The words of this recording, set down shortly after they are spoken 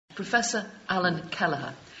Professor Alan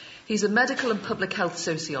Kelleher. He's a medical and public health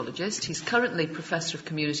sociologist. He's currently Professor of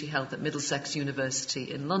Community Health at Middlesex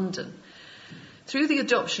University in London. Through the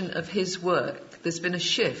adoption of his work, there's been a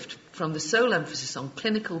shift from the sole emphasis on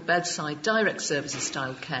clinical bedside direct services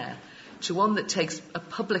style care to one that takes a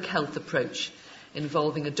public health approach,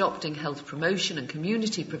 involving adopting health promotion and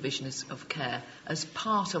community provision of care as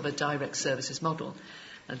part of a direct services model.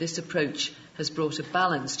 And this approach has brought a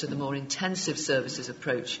balance to the more intensive services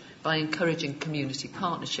approach by encouraging community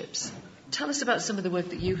partnerships. Tell us about some of the work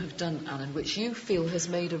that you have done, Alan, which you feel has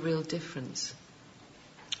made a real difference.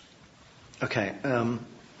 Okay.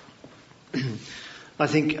 I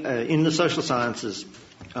think in the social sciences,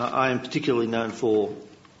 I am particularly known for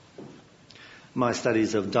my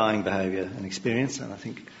studies of dying behaviour and experience, and I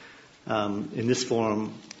think in this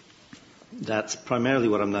forum that's primarily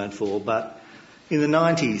what I'm known for. But in the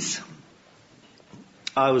 90s,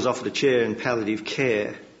 I was offered a chair in palliative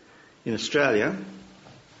care in Australia,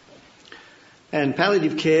 and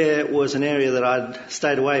palliative care was an area that I'd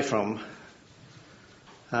stayed away from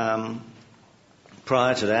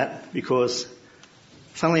prior to that, because,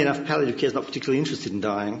 funnily enough, palliative care is not particularly interested in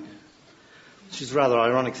dying, which is a rather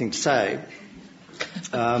ironic thing to say.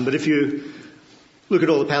 But if you look at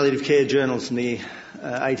all the palliative care journals in the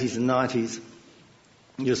 80s and 90s,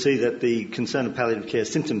 you'll see that the concern of palliative care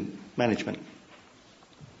is symptom management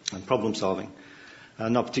and problem solving,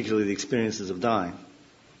 not particularly the experiences of dying.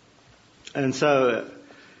 And so,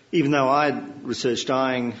 even though I'd researched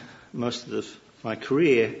dying most of my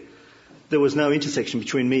career, there was no intersection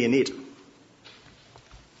between me and it.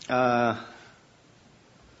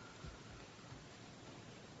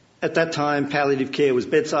 At that time, palliative care was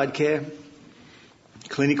bedside care,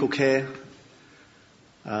 clinical care.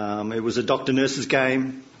 It was a doctor-nurse's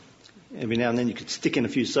game. Every now and then you could stick in a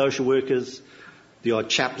few social workers, the odd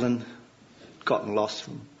chaplain, gotten lost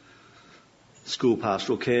from school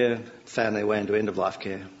pastoral care, found their way into end-of-life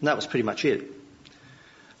care. And that was pretty much it.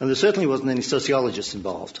 And there certainly wasn't any sociologists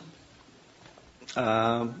involved.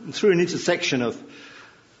 Through an intersection of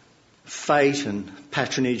fate and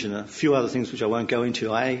patronage and a few other things which I won't go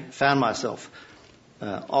into, I found myself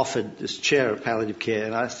offered this chair of palliative care,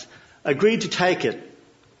 and I agreed to take it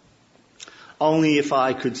only if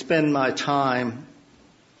I could spend my time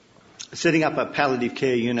setting up a palliative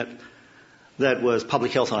care unit that was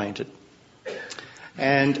public health oriented.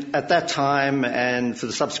 And at that time, and for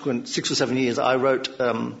the subsequent 6 or 7 years, I wrote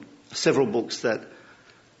several books that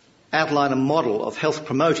outline a model of health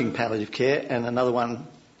promoting palliative care, and another one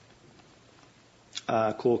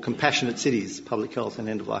called Compassionate Cities, Public Health and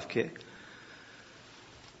End-of-Life Care.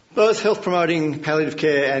 Both health promoting palliative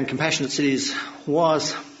care and Compassionate Cities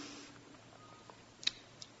was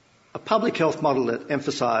a public health model that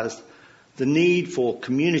emphasised the need for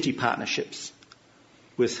community partnerships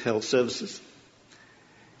with health services.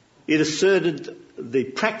 It asserted the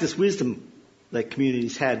practice wisdom that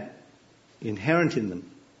communities had inherent in them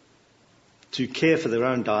to care for their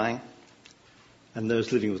own dying and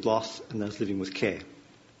those living with loss and those living with care.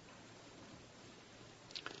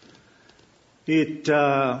 It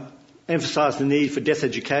emphasised the need for death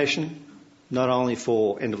education, not only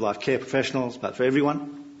for end-of-life care professionals, but for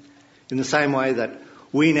everyone. In the same way that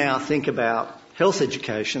we now think about health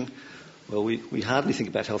education, well, we hardly think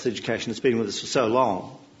about health education. It's been with us for so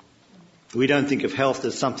long. We don't think of health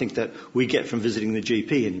as something that we get from visiting the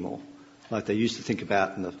GP anymore, like they used to think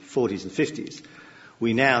about in the 40s and 50s.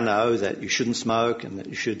 We now know that you shouldn't smoke, and that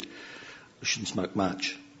you shouldn't smoke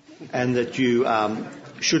much, and that you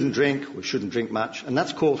shouldn't drink or shouldn't drink much. And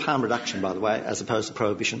that's called harm reduction, by the way, as opposed to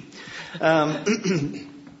prohibition.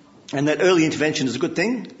 And that early intervention is a good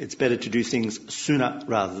thing. It's better to do things sooner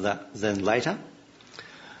rather than later.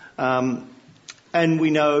 And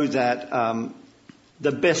we know that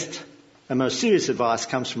the best and most serious advice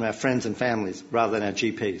comes from our friends and families rather than our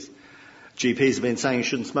GPs. GPs have been saying you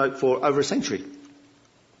shouldn't smoke for over a century,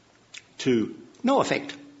 to no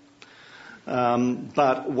effect.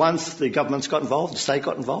 But once the governments got involved, the state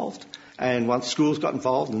got involved, and once schools got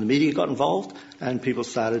involved and the media got involved, and people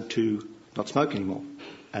started to not smoke anymore.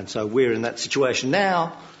 And so we're in that situation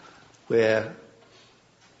now where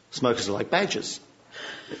smokers are like badgers,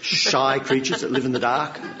 shy creatures that live in the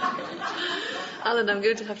dark. Alan, I'm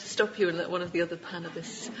going to have to stop you and let one of the other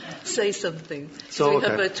panellists say something. So we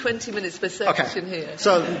have 20 minutes per section here.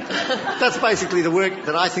 So that's basically the work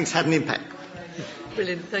that I think's had an impact.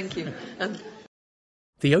 Brilliant, thank you.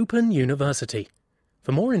 The Open University.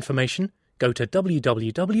 For more information, go to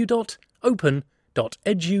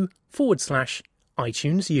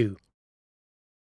www.open.edu/iTunes U.